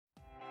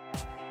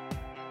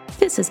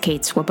This is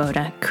Kate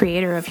Swoboda,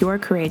 creator of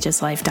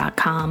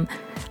YourCourageousLife.com,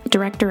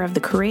 director of the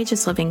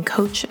Courageous Living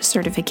Coach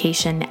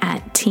certification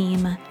at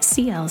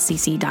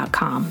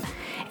TeamCLCC.com,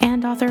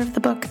 and author of the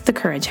book, The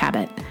Courage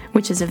Habit,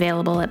 which is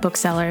available at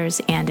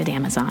booksellers and at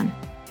Amazon.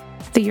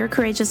 The Your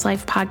Courageous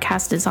Life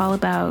podcast is all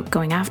about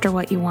going after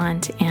what you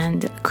want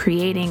and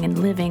creating and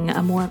living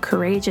a more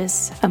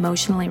courageous,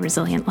 emotionally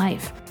resilient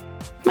life.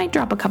 Might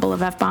drop a couple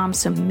of F-bombs,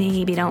 so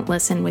maybe don't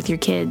listen with your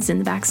kids in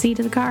the backseat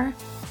of the car.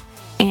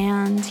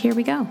 And here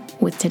we go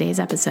with today's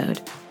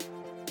episode.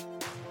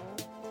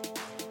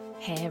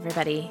 Hey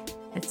everybody,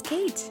 it's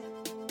Kate.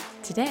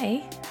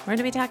 Today, we're going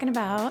to be talking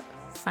about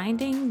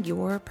finding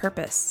your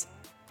purpose.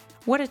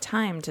 What a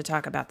time to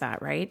talk about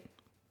that, right?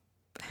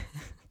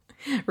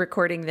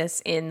 Recording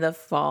this in the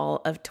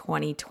fall of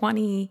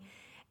 2020,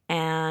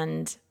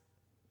 and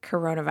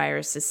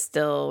coronavirus is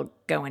still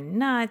going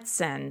nuts,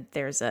 and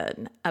there's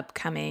an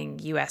upcoming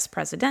US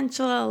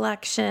presidential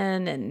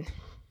election, and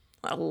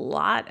a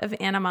lot of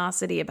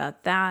animosity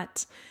about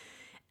that.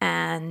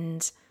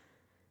 And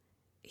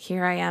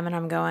here I am, and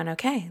I'm going,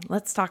 okay,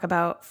 let's talk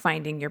about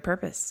finding your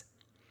purpose.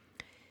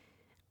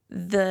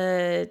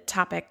 The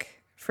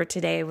topic for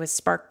today was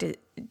sparked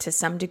to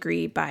some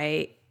degree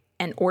by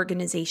an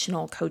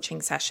organizational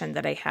coaching session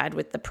that I had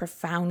with the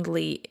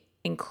profoundly,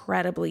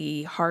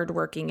 incredibly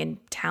hardworking and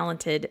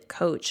talented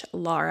coach,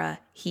 Laura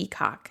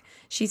Heacock.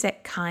 She's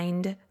at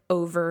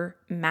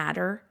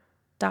kindovermatter.com,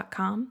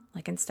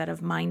 like instead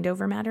of mind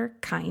over matter,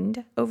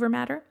 kind over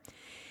matter.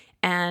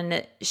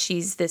 And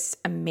she's this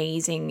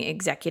amazing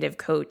executive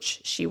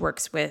coach. She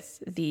works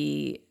with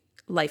the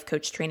life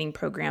coach training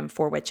program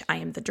for which I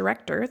am the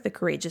director, the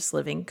Courageous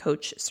Living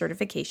Coach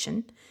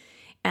certification.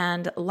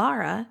 And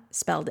Lara,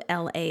 spelled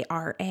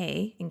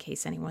L-A-R-A, in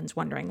case anyone's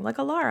wondering, like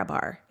a Lara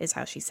bar is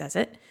how she says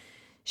it.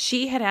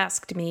 She had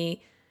asked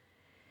me,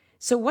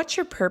 so what's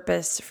your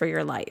purpose for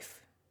your life?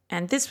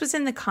 And this was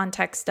in the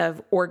context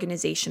of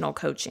organizational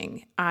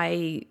coaching.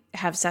 I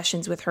have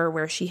sessions with her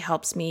where she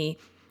helps me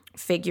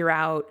figure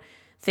out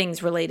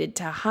things related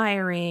to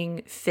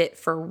hiring, fit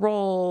for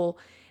role,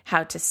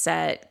 how to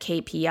set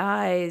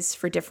KPIs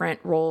for different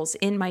roles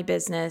in my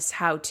business,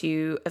 how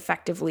to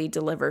effectively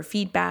deliver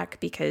feedback,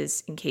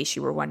 because in case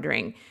you were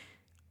wondering,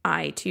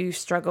 I too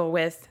struggle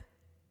with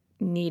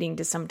needing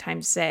to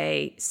sometimes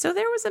say, so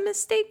there was a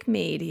mistake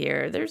made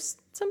here. There's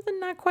something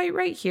not quite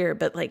right here,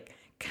 but like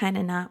kind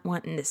of not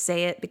wanting to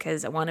say it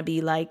because I want to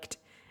be liked.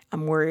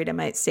 I'm worried I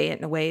might say it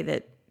in a way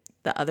that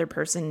the other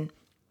person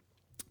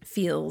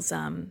feels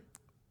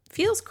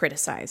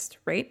criticized,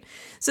 right?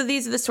 So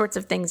these are the sorts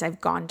of things I've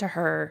gone to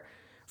her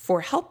for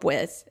help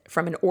with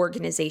from an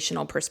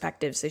organizational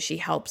perspective. So she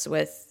helps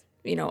with,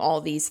 all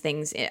these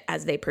things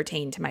as they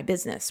pertain to my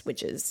business,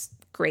 which is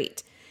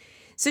great.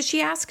 So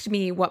she asked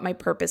me what my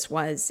purpose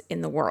was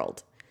in the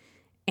world.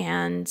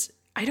 And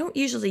I don't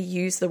usually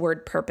use the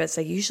word purpose.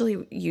 I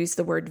usually use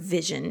the word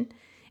vision.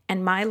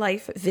 And my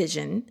life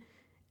vision,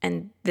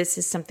 and this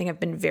is something I've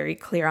been very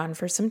clear on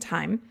for some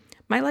time,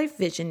 my life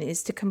vision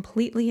is to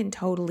completely and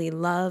totally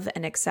love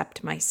and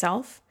accept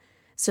myself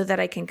so that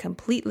I can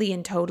completely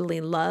and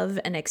totally love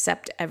and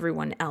accept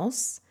everyone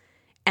else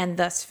and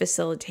thus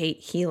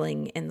facilitate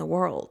healing in the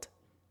world.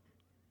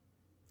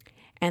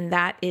 And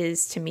that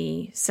is, to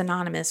me,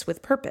 synonymous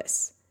with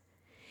purpose.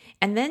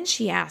 And then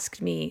she asked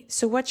me,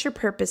 so what's your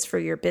purpose for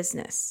your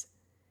business?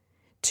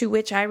 To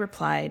which I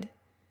replied,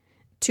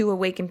 to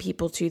awaken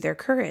people to their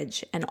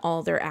courage and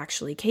all they're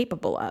actually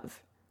capable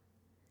of.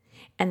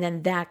 And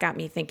then that got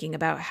me thinking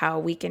about how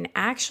we can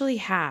actually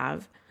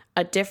have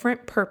a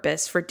different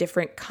purpose for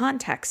different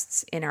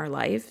contexts in our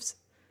lives,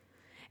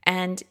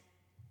 and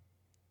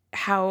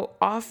how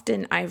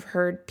often I've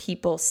heard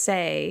people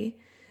say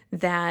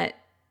that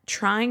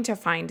trying to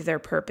find their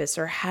purpose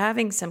or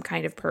having some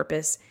kind of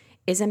purpose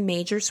is a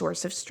major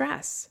source of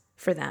stress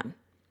for them.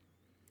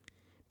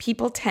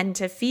 People tend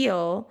to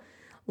feel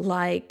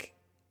like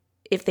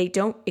if they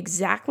don't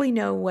exactly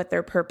know what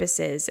their purpose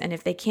is, and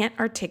if they can't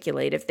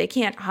articulate, if they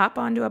can't hop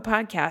onto a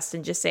podcast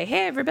and just say,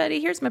 hey, everybody,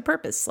 here's my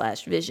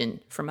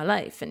purpose/vision for my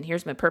life, and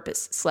here's my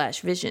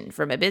purpose/vision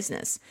for my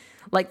business,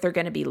 like they're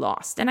going to be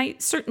lost. And I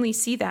certainly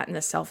see that in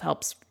the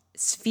self-help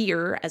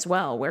sphere as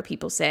well, where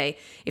people say,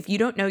 if you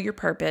don't know your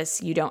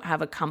purpose, you don't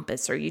have a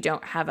compass, or you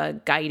don't have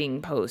a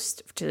guiding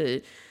post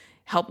to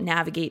help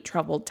navigate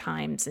troubled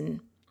times. And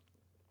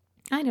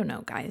I don't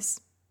know, guys.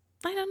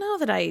 I don't know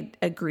that I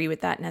agree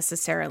with that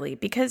necessarily,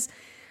 because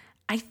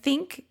I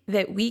think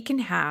that we can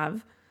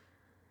have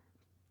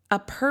a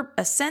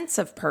sense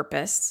of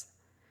purpose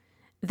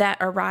that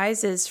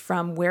arises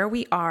from where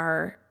we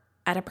are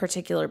at a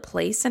particular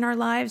place in our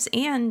lives.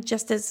 And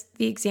just as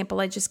the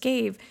example I just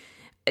gave,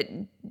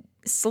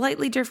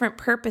 slightly different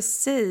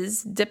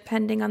purposes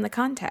depending on the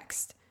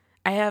context.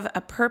 I have a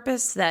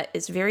purpose that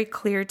is very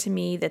clear to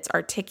me, that's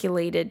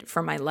articulated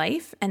for my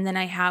life. And then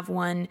I have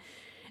one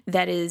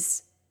that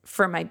is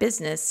for my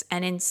business.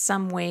 And in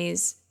some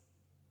ways,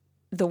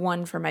 the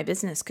one for my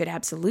business could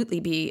absolutely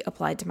be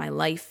applied to my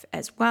life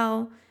as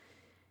well.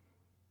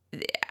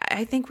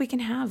 I think we can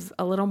have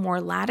a little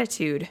more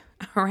latitude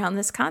around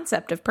this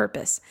concept of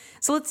purpose.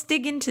 So let's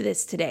dig into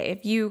this today.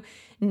 If you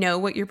know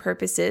what your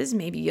purpose is,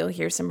 maybe you'll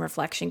hear some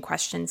reflection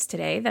questions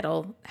today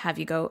that'll have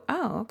you go,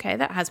 oh, okay,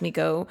 that has me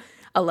go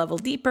a level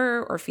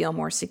deeper or feel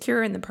more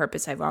secure in the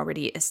purpose I've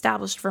already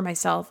established for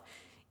myself.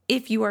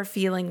 If you are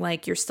feeling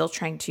like you're still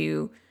trying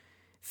to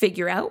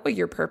figure out what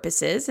your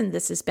purpose is, and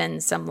this has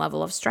been some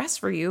level of stress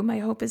for you, my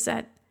hope is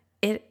that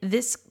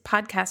this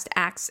podcast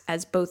acts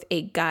as both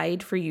a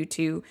guide for you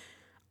to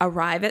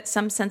arrive at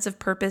some sense of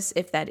purpose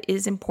if that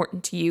is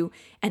important to you,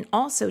 and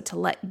also to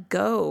let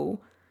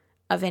go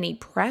of any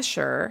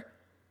pressure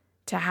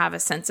to have a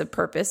sense of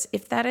purpose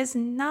if that is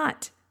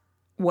not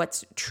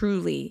what's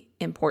truly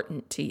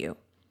important to you.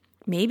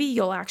 Maybe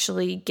you'll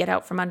actually get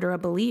out from under a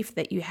belief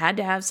that you had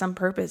to have some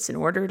purpose in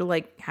order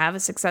to have a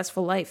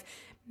successful life.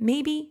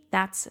 Maybe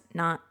that's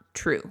not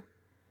true.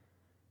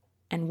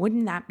 And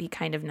wouldn't that be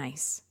kind of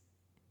nice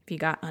if you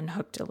got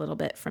unhooked a little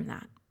bit from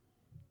that?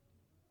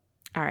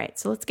 All right,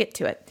 so let's get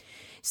to it.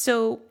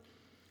 So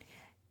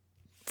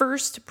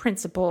first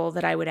principle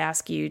that I would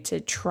ask you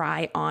to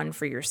try on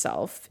for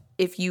yourself,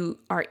 if you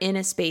are in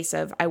a space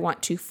of, I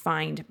want to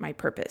find my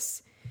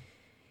purpose.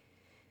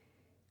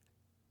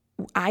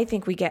 I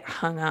think we get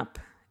hung up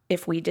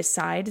if we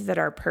decide that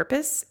our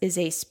purpose is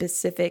a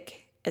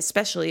specific,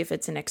 especially if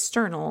it's an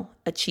external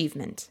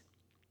achievement.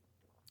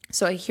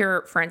 So I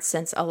hear, for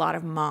instance, a lot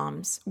of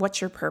moms,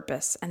 what's your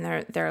purpose? And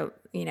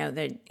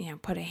they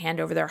put a hand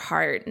over their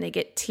heart and they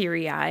get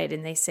teary-eyed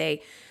and they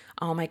say,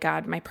 oh my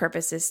God, my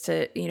purpose is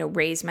to,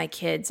 raise my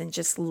kids and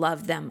just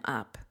love them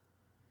up.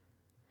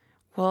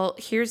 Well,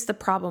 here's the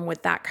problem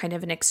with that kind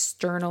of an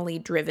externally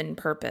driven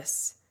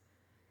purpose.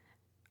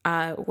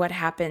 What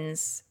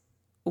happens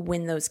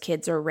when those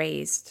kids are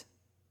raised?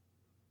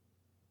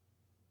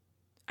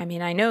 I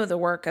mean, I know the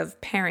work of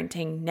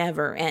parenting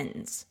never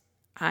ends.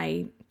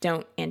 I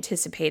don't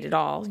anticipate at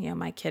all,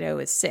 my kiddo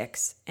is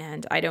 6,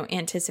 and I don't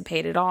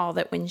anticipate at all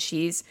that when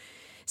she's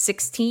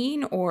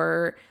 16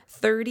 or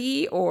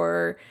 30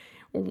 or,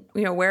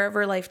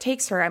 wherever life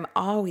takes her, I'm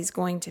always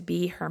going to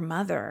be her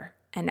mother,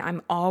 and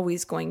I'm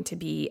always going to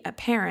be a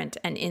parent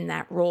and in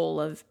that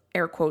role of,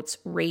 air quotes,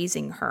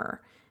 raising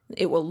her.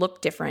 It will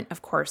look different,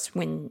 of course,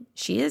 when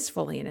she is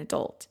fully an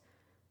adult,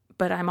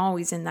 but I'm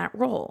always in that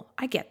role.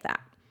 I get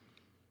that.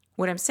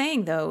 What I'm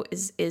saying, though,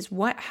 is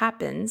what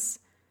happens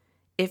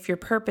if your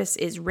purpose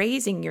is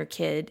raising your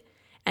kid,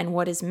 and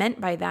what is meant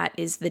by that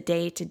is the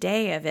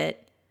day-to-day of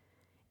it,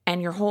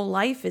 and your whole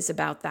life is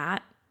about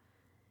that.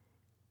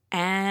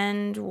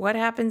 And what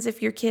happens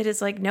if your kid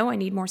is like, no, I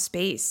need more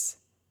space?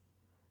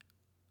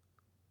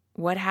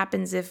 What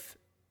happens if,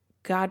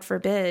 God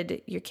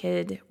forbid, your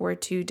kid were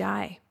to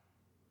die?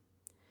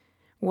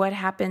 What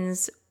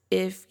happens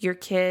if your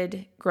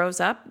kid grows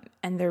up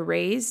and they're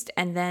raised,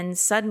 and then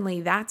suddenly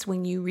that's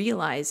when you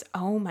realize,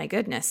 oh my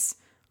goodness,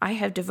 I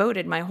have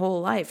devoted my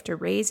whole life to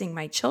raising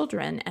my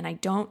children, and I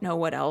don't know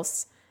what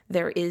else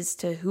there is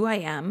to who I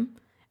am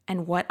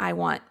and what I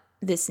want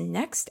this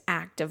next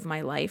act of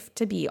my life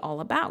to be all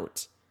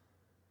about.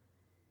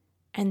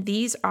 And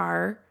these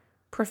are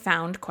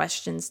profound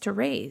questions to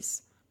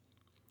raise.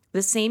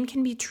 The same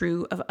can be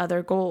true of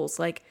other goals,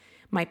 like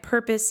my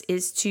purpose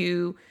is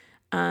to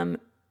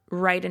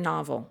write a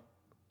novel.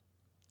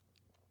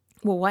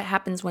 Well, what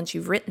happens once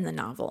you've written the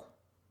novel?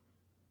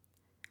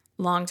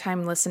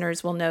 Longtime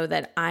listeners will know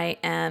that I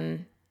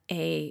am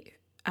a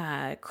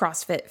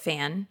CrossFit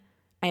fan.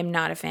 I am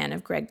not a fan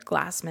of Greg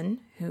Glassman,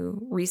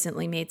 who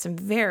recently made some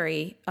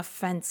very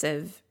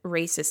offensive,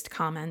 racist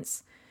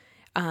comments,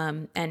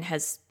 and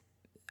has,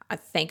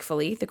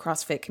 thankfully, the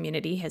CrossFit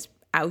community has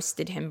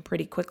ousted him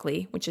pretty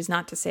quickly, which is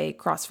not to say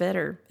CrossFit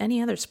or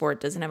any other sport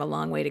doesn't have a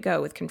long way to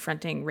go with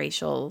confronting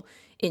racial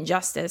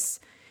injustice,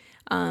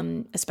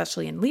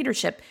 especially in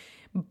leadership.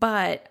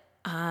 But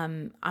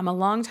I'm a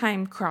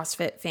longtime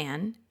CrossFit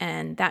fan,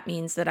 and that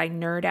means that I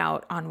nerd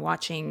out on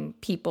watching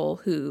people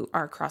who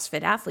are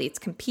CrossFit athletes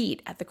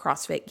compete at the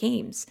CrossFit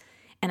Games.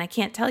 And I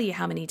can't tell you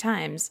how many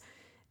times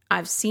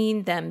I've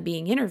seen them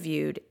being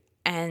interviewed,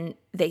 and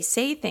they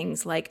say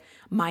things like,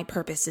 my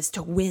purpose is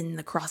to win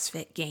the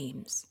CrossFit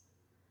Games.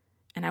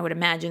 And I would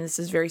imagine this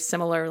is very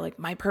similar, like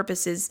my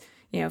purpose is,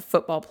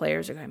 football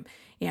players are going,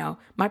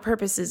 my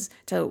purpose is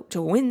to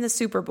win the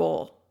Super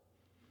Bowl.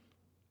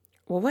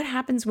 Well, what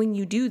happens when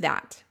you do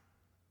that?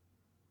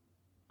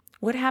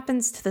 What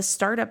happens to the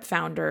startup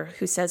founder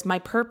who says, my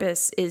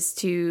purpose is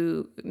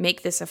to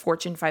make this a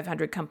Fortune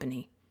 500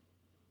 company?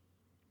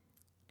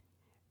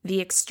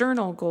 The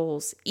external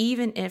goals,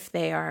 even if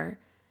they are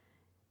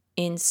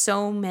in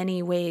so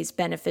many ways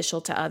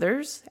beneficial to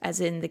others,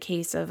 as in the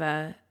case of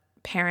a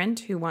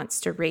parent who wants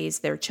to raise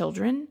their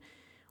children,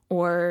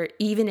 or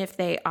even if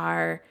they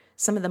are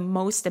some of the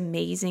most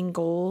amazing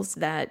goals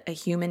that a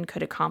human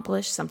could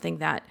accomplish, something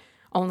that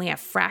only a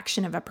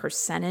fraction of a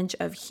percentage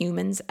of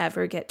humans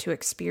ever get to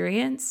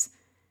experience,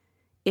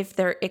 if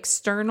they're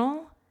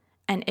external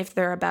and if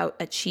they're about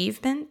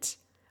achievement,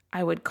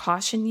 I would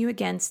caution you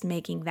against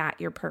making that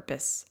your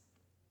purpose.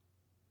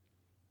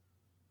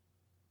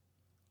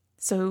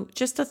 So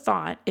just a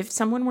thought, if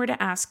someone were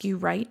to ask you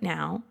right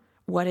now,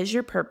 what is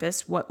your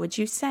purpose? What would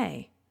you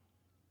say?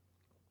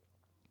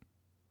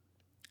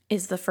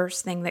 Is the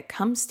first thing that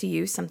comes to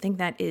you something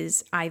that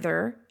is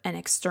either an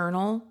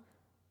external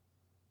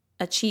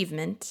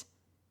achievement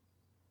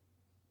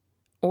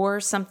or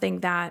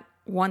something that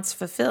once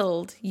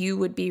fulfilled, you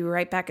would be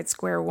right back at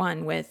square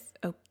one with,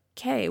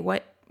 okay,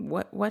 what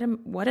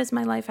is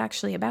my life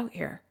actually about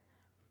here?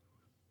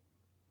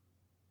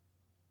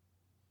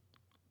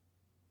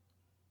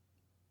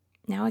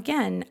 Now,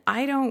 again,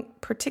 I don't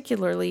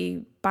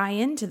particularly buy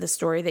into the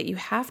story that you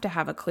have to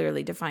have a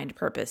clearly defined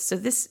purpose. So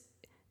this,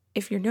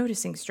 if you're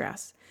noticing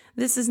stress,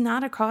 this is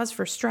not a cause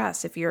for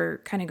stress. If you're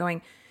kind of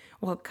going,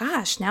 well,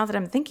 gosh, now that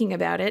I'm thinking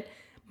about it,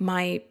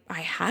 I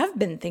have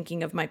been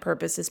thinking of my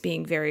purpose as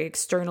being very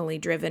externally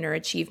driven or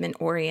achievement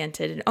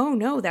oriented. And oh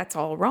no, that's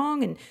all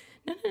wrong. And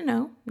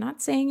no,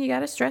 not saying you got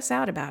to stress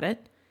out about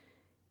it.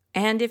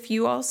 And if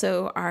you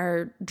also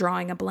are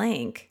drawing a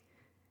blank,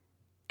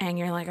 and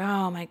you're like,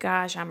 oh my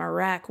gosh, I'm a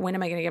wreck. When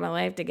am I going to get my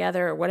life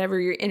together? Or whatever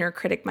your inner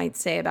critic might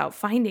say about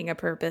finding a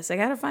purpose. I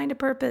got to find a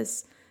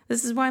purpose.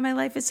 This is why my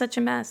life is such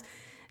a mess.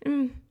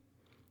 A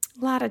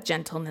lot of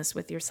gentleness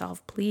with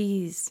yourself,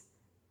 please.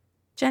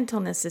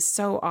 Gentleness is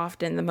so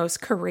often the most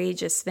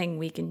courageous thing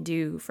we can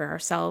do for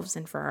ourselves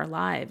and for our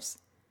lives.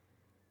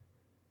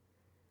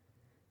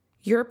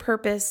 Your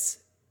purpose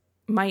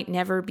might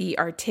never be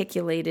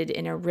articulated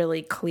in a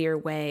really clear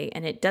way,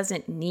 and it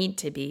doesn't need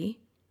to be.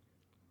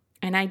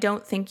 And I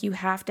don't think you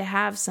have to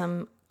have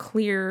some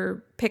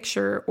clear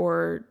picture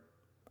or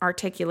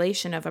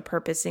articulation of a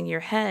purpose in your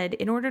head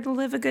in order to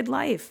live a good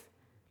life.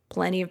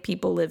 Plenty of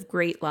people live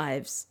great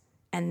lives.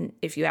 And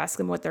if you ask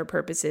them what their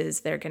purpose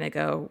is, they're going to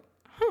go,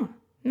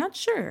 not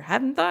sure,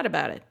 haven't thought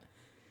about it.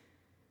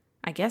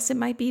 I guess it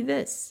might be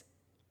this.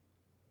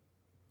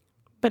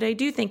 But I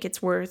do think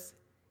it's worth,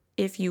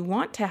 if you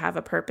want to have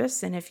a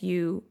purpose and if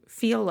you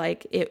feel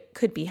like it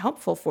could be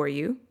helpful for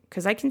you,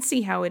 because I can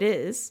see how it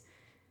is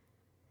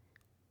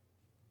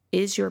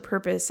your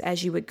purpose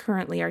as you would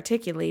currently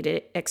articulate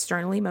it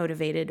externally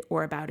motivated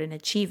or about an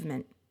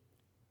achievement?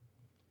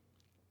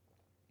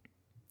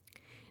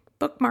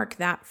 Bookmark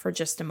that for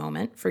just a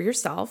moment for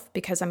yourself,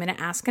 because I'm going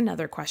to ask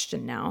another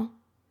question now.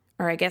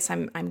 Or I guess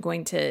I'm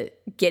going to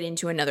get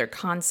into another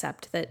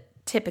concept that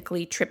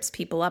typically trips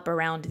people up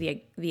around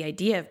the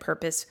idea of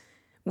purpose,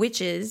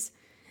 which is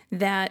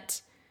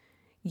that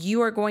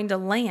you are going to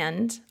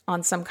land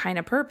on some kind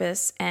of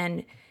purpose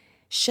and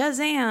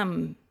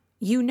shazam,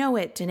 you know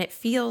it and it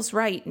feels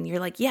right. And you're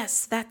like,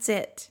 yes, that's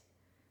it.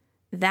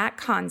 That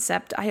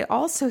concept, I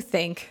also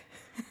think,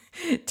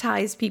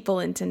 ties people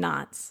into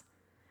knots.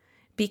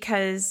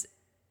 Because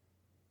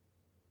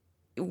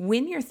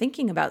when you're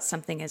thinking about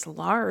something as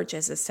large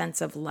as a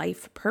sense of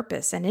life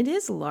purpose, and it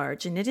is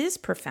large and it is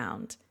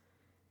profound,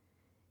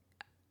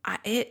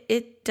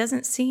 it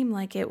doesn't seem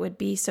like it would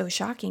be so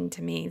shocking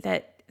to me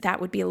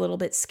that would be a little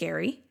bit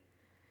scary,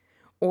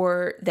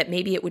 or that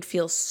maybe it would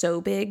feel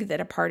so big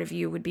that a part of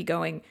you would be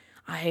going,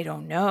 I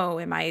don't know,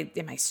 am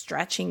I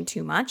stretching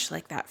too much?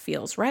 Like that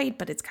feels right,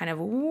 but it's kind of,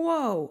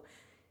 whoa,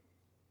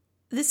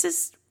 this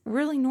is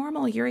really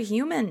normal. You're a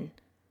human.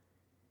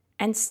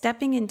 And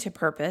stepping into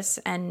purpose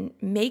and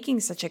making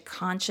such a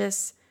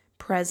conscious,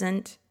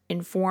 present,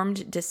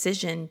 informed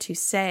decision to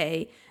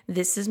say,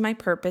 this is my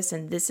purpose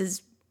and this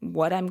is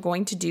what I'm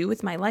going to do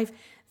with my life.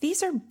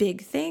 These are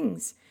big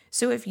things.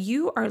 So if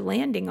you are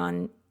landing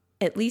on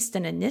at least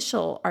an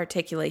initial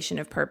articulation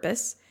of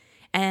purpose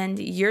and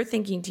you're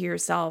thinking to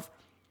yourself,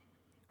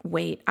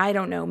 wait, I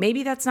don't know,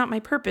 maybe that's not my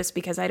purpose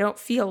because I don't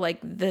feel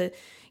like the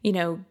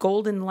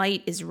golden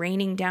light is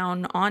raining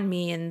down on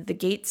me and the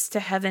gates to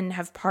heaven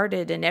have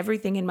parted and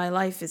everything in my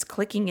life is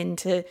clicking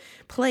into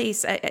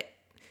place.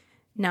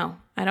 No,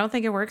 I don't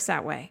think it works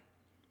that way.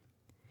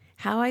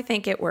 How I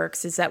think it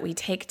works is that we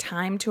take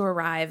time to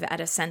arrive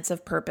at a sense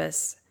of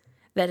purpose,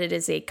 that it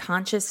is a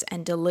conscious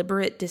and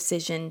deliberate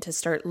decision to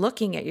start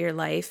looking at your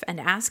life and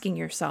asking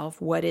yourself,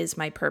 what is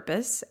my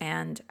purpose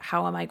and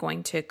how am I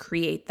going to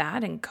create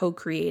that and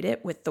co-create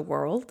it with the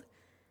world?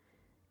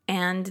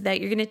 And that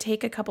you're going to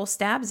take a couple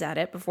stabs at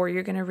it before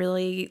you're going to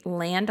really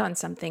land on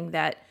something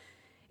that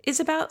is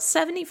about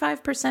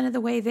 75% of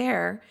the way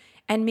there,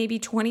 and maybe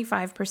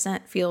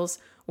 25% feels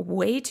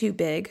way too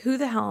big. Who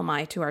the hell am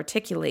I to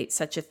articulate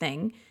such a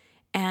thing?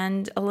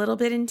 And a little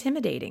bit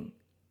intimidating.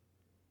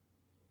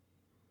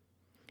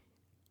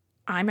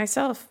 I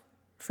myself,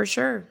 for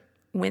sure,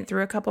 went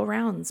through a couple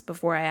rounds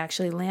before I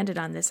actually landed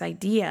on this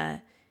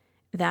idea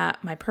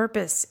that my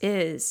purpose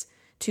is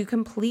to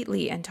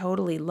completely and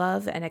totally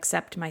love and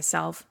accept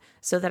myself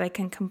so that I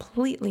can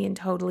completely and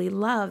totally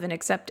love and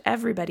accept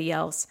everybody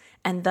else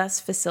and thus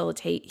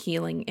facilitate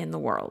healing in the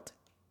world.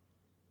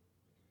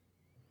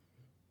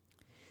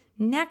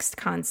 Next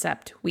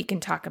concept we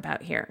can talk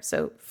about here.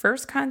 So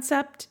first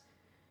concept,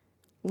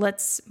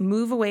 let's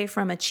move away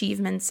from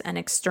achievements and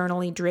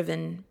externally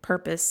driven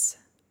purpose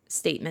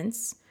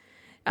statements.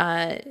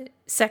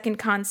 Second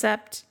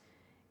concept,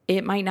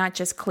 it might not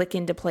just click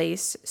into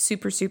place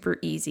super, super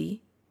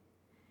easy.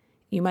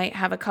 You might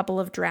have a couple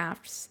of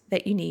drafts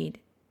that you need.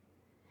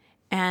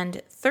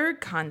 And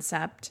third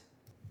concept,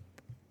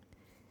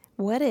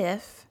 what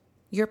if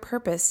your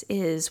purpose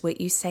is what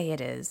you say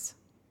it is?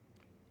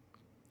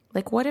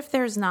 Like, what if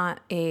there's not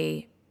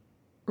a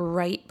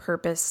right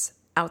purpose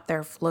out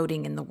there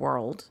floating in the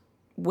world,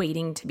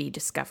 waiting to be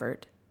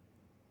discovered?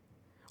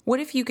 What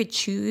if you could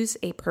choose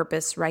a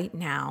purpose right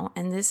now,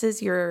 and this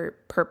is your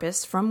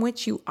purpose from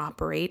which you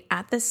operate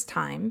at this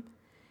time,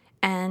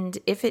 and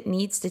if it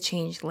needs to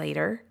change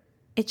later,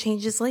 it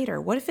changes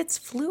later? What if it's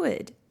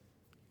fluid?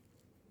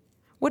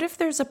 What if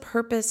there's a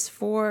purpose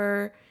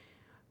for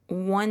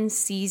one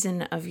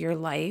season of your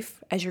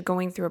life as you're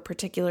going through a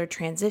particular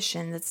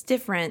transition that's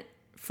different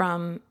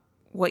from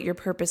what your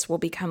purpose will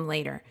become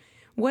later?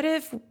 What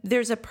if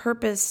there's a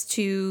purpose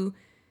to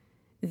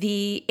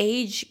the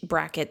age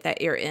bracket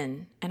that you're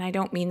in? And I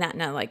don't mean that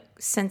in a like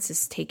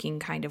census taking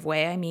kind of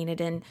way. I mean it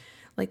in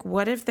like,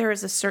 what if there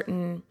is a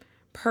certain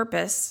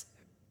purpose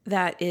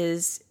that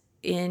is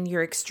in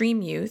your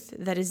extreme youth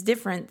that is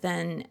different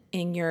than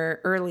in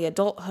your early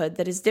adulthood,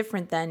 that is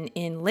different than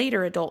in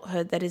later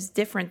adulthood, that is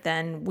different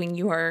than when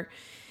you are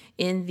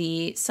in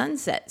the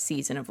sunset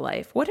season of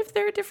life? What if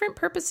there are different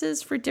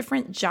purposes for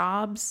different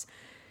jobs?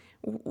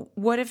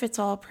 What if it's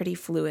all pretty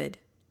fluid?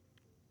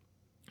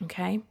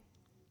 Okay.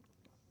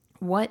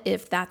 What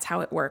if that's how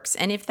it works?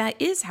 And if that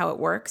is how it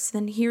works,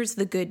 then here's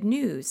the good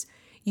news.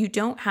 You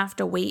don't have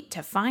to wait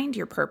to find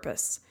your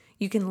purpose.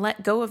 You can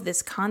let go of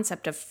this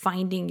concept of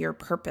finding your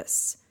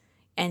purpose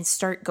and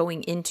start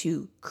going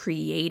into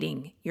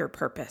creating your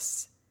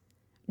purpose,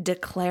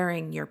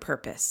 declaring your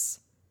purpose.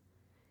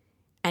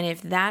 And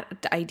if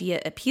that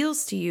idea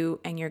appeals to you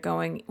and you're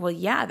going, well,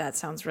 yeah, that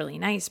sounds really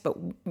nice, but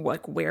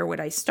where would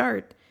I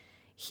start?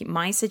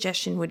 My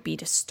suggestion would be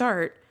to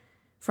start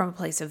from a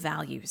place of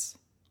values.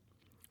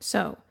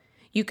 So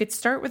you could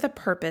start with a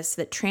purpose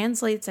that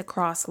translates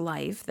across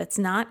life, that's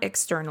not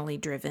externally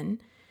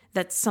driven,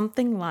 that's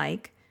something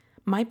like,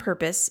 my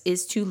purpose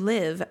is to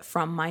live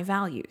from my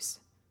values.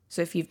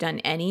 So if you've done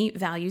any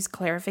values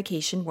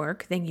clarification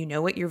work, then you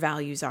know what your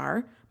values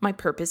are. My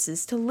purpose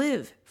is to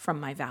live from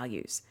my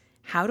values.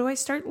 How do I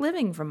start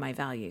living from my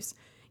values?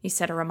 You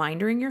set a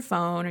reminder in your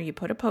phone, or you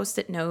put a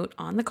Post-it note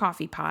on the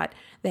coffee pot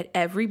that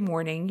every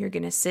morning you're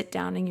going to sit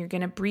down and you're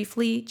going to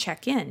briefly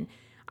check in.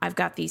 I've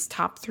got these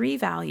top 3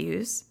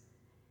 values.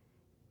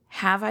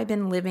 Have I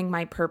been living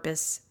my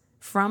purpose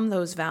from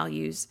those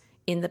values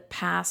in the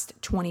past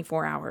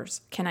 24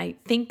 hours? Can I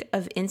think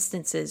of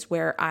instances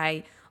where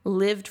I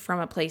lived from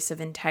a place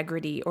of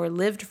integrity or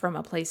lived from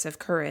a place of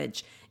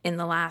courage in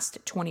the last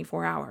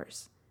 24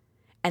 hours?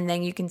 And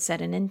then you can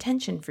set an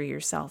intention for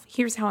yourself.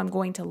 Here's how I'm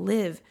going to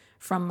live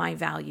from my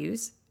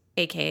values,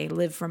 aka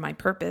live from my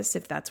purpose,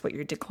 if that's what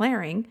you're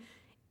declaring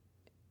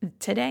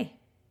today.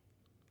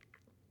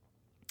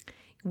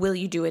 Will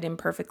you do it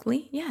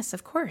imperfectly? Yes,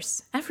 of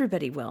course.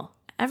 Everybody will.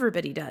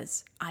 Everybody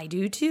does. I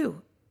do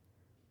too.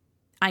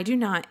 I do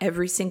not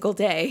every single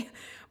day,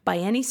 by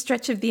any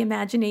stretch of the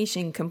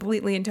imagination,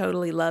 completely and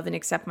totally love and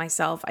accept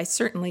myself. I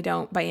certainly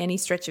don't, by any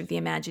stretch of the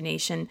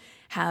imagination,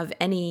 have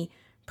any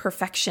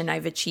perfection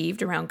I've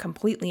achieved around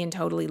completely and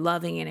totally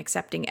loving and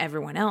accepting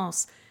everyone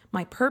else.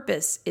 My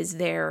purpose is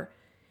there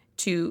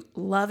to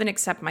love and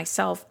accept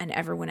myself and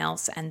everyone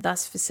else, and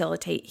thus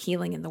facilitate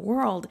healing in the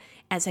world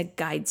as a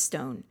guide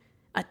stone,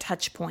 a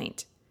touch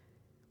point.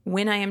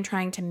 When I am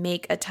trying to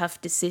make a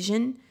tough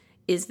decision,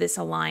 is this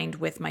aligned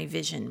with my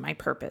vision, my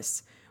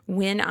purpose?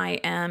 When I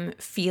am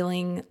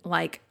feeling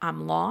like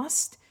I'm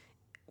lost,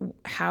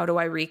 how do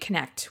I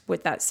reconnect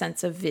with that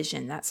sense of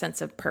vision, that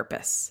sense of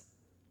purpose?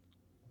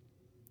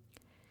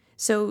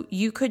 So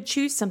you could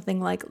choose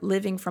something like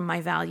living from my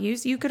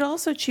values. You could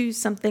also choose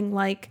something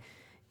like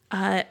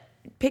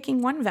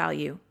picking one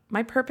value.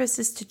 My purpose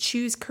is to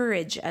choose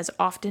courage as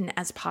often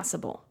as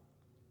possible.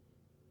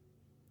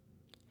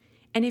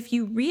 And if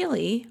you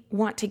really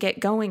want to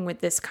get going with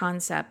this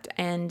concept,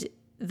 and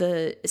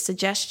the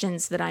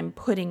suggestions that I'm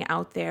putting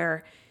out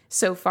there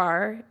so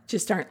far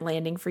just aren't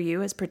landing for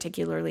you as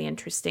particularly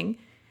interesting,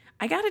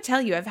 I got to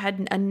tell you, I've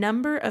had a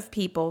number of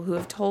people who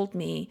have told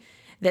me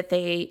that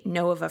they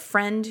know of a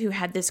friend who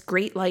had this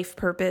great life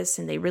purpose,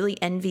 and they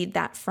really envied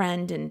that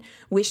friend and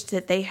wished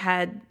that they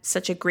had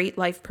such a great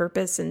life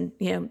purpose, and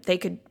they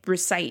could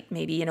recite,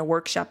 maybe in a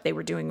workshop they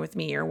were doing with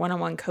me or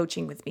one-on-one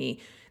coaching with me,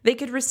 they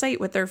could recite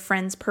what their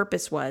friend's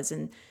purpose was,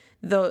 and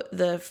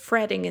the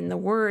fretting and the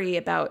worry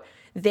about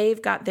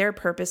they've got their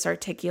purpose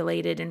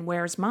articulated and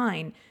where's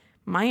mine.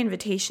 My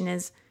invitation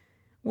is,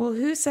 well,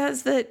 who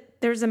says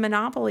that there's a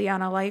monopoly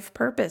on a life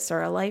purpose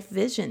or a life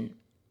vision?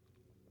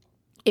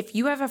 If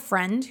you have a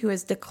friend who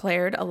has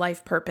declared a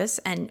life purpose,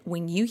 and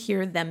when you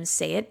hear them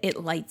say it,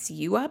 it lights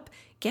you up,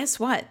 guess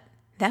what?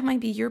 That might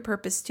be your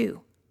purpose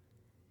too.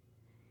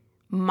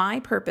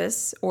 My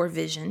purpose or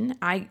vision,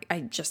 I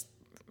just,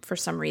 for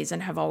some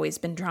reason, have always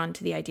been drawn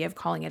to the idea of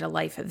calling it a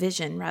life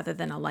vision rather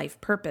than a life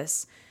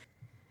purpose,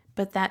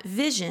 But that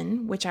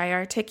vision, which I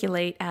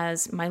articulate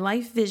as my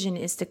life vision,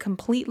 is to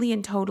completely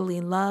and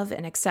totally love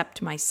and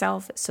accept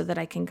myself so that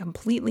I can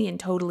completely and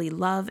totally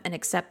love and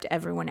accept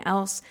everyone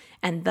else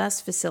and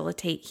thus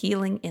facilitate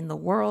healing in the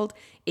world.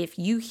 If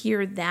you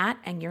hear that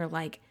and you're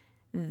like,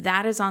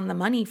 that is on the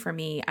money for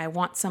me, I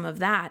want some of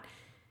that,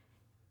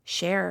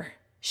 share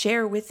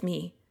with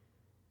me.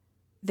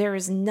 There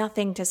is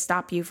nothing to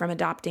stop you from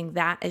adopting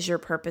that as your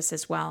purpose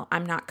as well.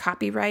 I'm not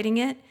copywriting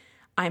it.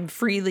 I'm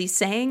freely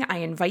saying I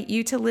invite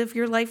you to live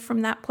your life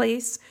from that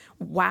place.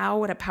 Wow,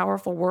 what a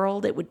powerful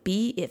world it would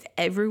be if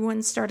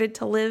everyone started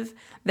to live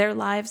their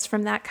lives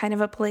from that kind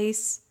of a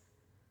place.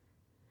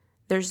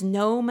 There's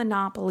no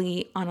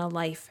monopoly on a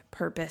life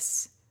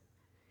purpose.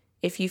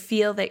 If you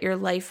feel that your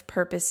life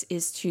purpose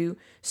is to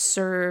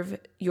serve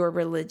your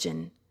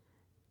religion,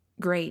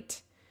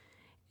 great.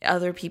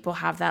 Other people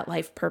have that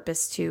life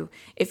purpose too.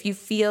 If you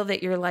feel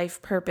that your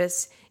life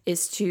purpose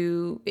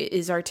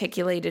is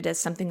articulated as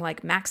something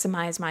like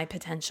maximize my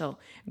potential,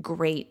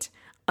 great.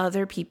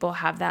 Other people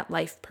have that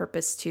life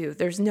purpose too.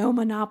 There's no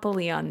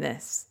monopoly on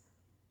this.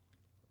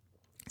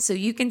 So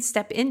you can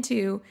step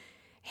into,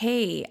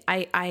 hey,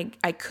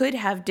 I could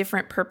have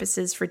different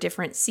purposes for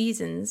different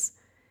seasons.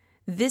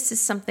 This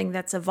is something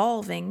that's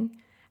evolving.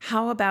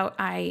 How about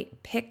I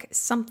pick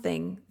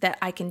something that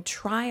I can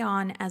try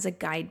on as a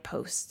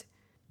guidepost?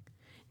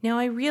 Now,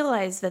 I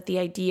realize that the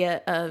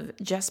idea of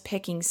just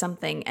picking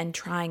something and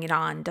trying it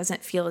on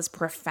doesn't feel as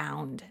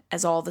profound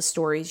as all the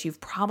stories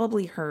you've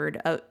probably heard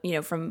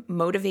from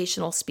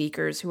motivational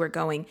speakers who are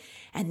going,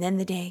 and then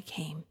the day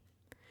came,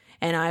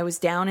 and I was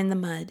down in the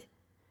mud,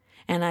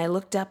 and I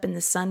looked up and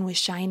the sun was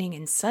shining,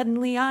 and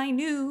suddenly I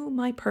knew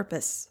my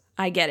purpose.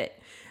 I get it.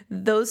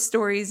 Those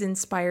stories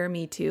inspire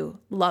me too.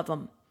 Love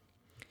them.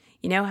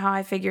 You know how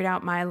I figured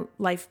out my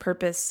life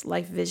purpose,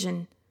 life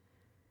vision?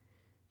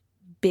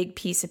 Big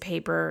piece of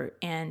paper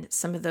and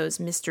some of those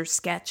Mr.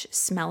 Sketch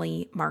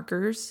smelly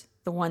markers,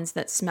 the ones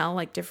that smell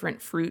like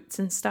different fruits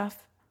and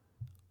stuff,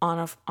 on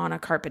a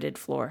carpeted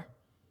floor.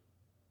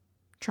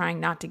 Trying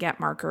not to get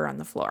marker on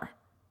the floor.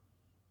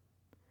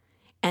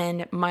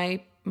 And my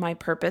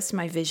purpose,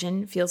 my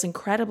vision feels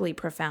incredibly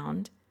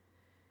profound.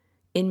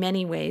 In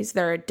many ways,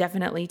 there are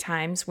definitely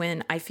times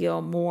when I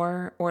feel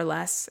more or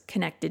less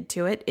connected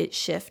to it. It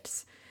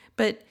shifts,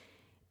 but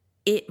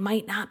it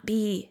might not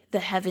be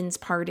the heavens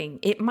parting.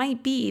 It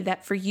might be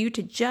that for you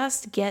to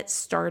just get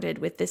started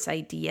with this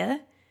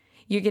idea,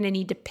 you're going to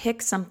need to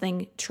pick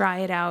something, try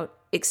it out,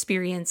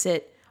 experience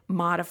it,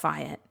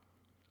 modify it.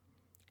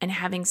 And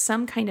having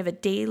some kind of a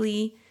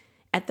daily,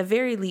 at the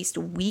very least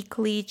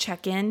weekly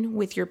check-in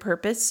with your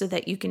purpose so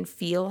that you can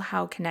feel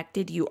how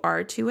connected you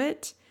are to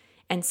it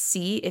and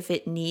see if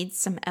it needs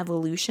some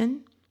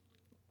evolution.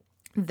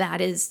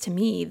 That is, to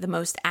me, the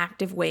most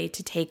active way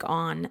to take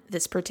on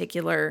this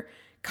particular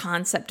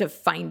concept of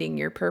finding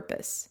your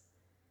purpose.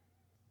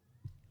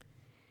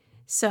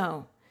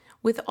 So,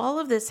 with all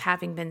of this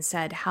having been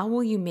said, how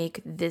will you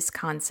make this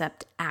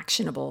concept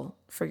actionable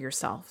for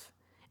yourself?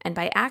 And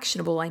by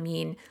actionable, I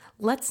mean,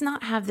 let's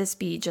not have this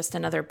be just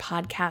another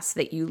podcast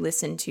that you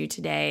listen to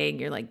today and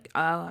you're like,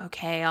 oh,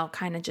 okay, I'll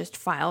kind of just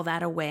file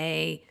that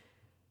away.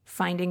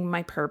 Finding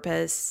my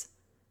purpose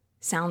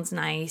sounds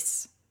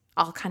nice.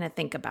 I'll kind of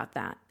think about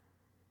that.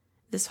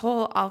 This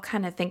whole I'll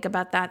kind of think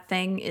about that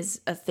thing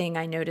is a thing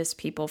I notice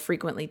people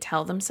frequently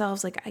tell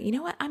themselves, like, you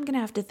know what, I'm going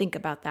to have to think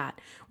about that.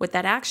 What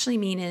that actually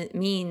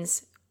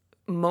means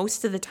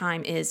most of the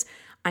time is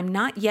I'm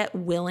not yet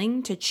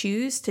willing to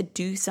choose to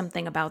do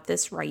something about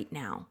this right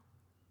now.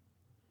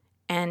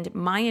 And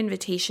my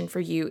invitation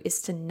for you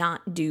is to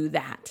not do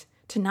that,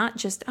 to not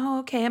just, oh,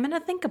 okay, I'm going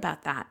to think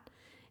about that,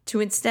 to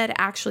instead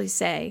actually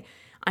say,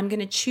 I'm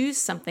going to choose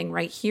something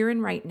right here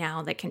and right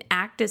now that can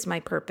act as my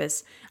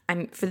purpose.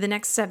 I'm, for the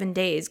next 7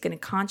 days, going to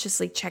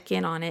consciously check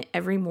in on it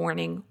every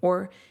morning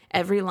or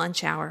every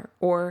lunch hour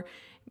or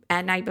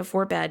at night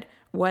before bed,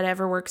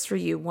 whatever works for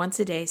you, once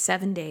a day,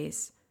 7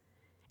 days,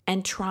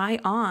 and try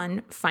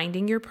on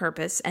finding your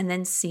purpose and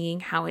then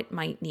seeing how it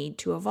might need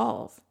to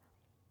evolve.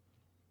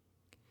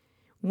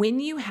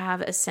 When you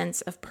have a sense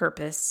of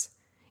purpose,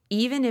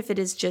 even if it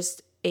is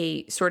just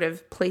a sort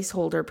of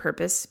placeholder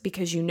purpose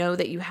because you know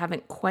that you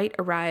haven't quite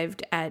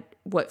arrived at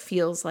what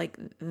feels like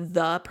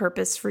the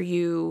purpose for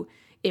you,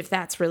 if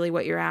that's really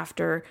what you're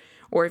after,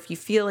 or if you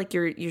feel like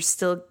you're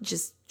still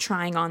just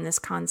trying on this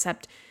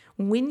concept,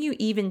 when you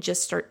even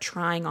just start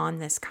trying on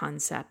this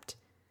concept,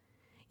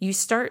 you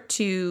start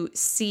to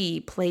see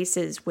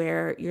places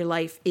where your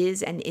life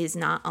is and is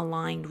not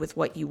aligned with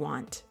what you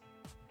want.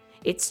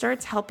 It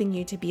starts helping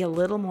you to be a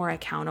little more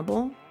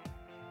accountable,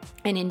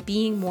 and in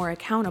being more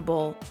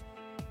accountable,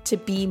 to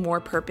be more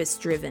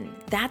purpose-driven.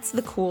 That's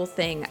the cool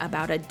thing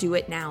about a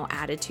do-it-now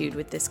attitude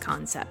with this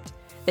concept,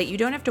 that you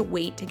don't have to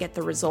wait to get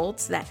the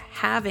results that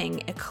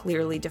having a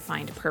clearly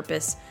defined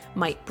purpose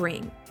might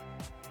bring.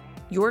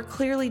 Your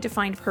clearly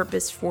defined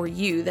purpose for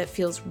you that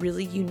feels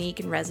really unique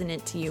and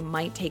resonant to you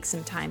might take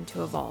some time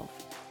to evolve,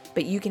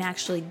 but you can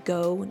actually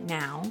go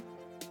now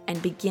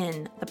and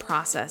begin the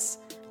process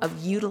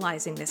of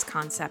utilizing this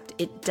concept.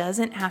 It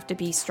doesn't have to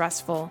be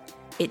stressful.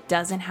 It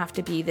doesn't have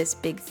to be this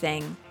big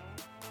thing.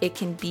 It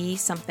can be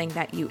something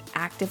that you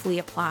actively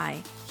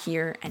apply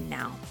here and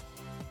now.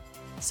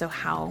 So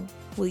how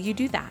will you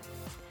do that?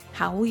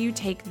 How will you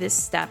take this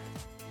step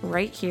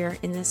right here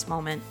in this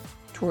moment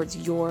towards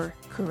your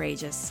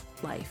courageous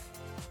life?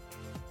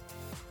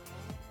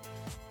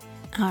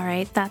 All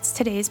right, that's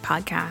today's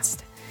podcast.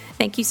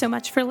 Thank you so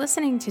much for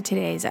listening to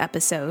today's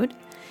episode.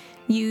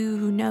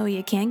 You know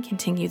you can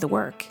continue the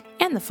work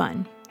and the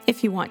fun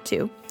if you want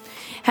to.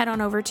 Head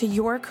on over to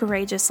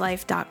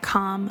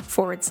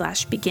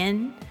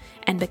yourcourageouslife.com/begin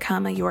and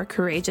become a Your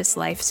Courageous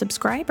Life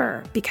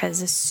subscriber,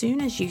 because as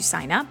soon as you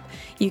sign up,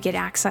 you get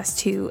access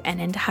to an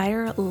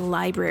entire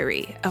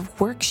library of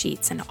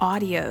worksheets and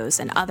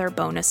audios and other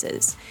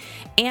bonuses.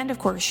 And of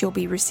course, you'll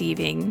be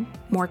receiving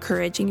more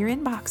courage in your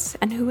inbox.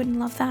 And who wouldn't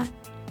love that?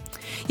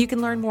 You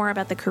can learn more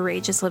about the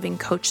Courageous Living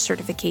Coach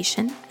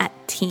certification at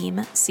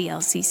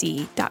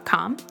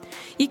teamclcc.com.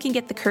 You can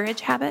get the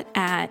Courage Habit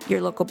at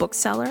your local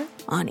bookseller,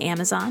 on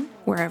Amazon,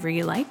 wherever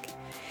you like.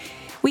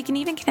 We can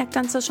even connect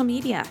on social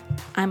media.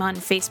 I'm on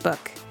Facebook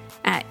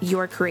at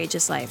Your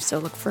Courageous Life. So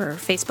look for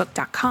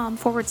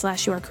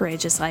facebook.com/Your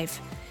Courageous Life.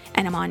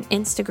 And I'm on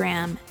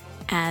Instagram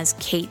as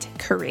Kate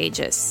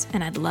Courageous.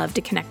 And I'd love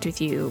to connect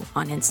with you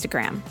on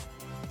Instagram.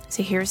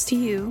 So here's to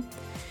you,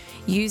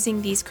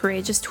 using these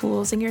courageous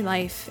tools in your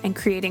life and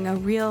creating a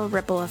real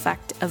ripple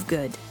effect of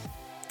good.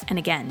 And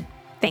again,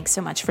 thanks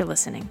so much for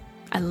listening.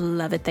 I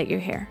love it that you're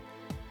here.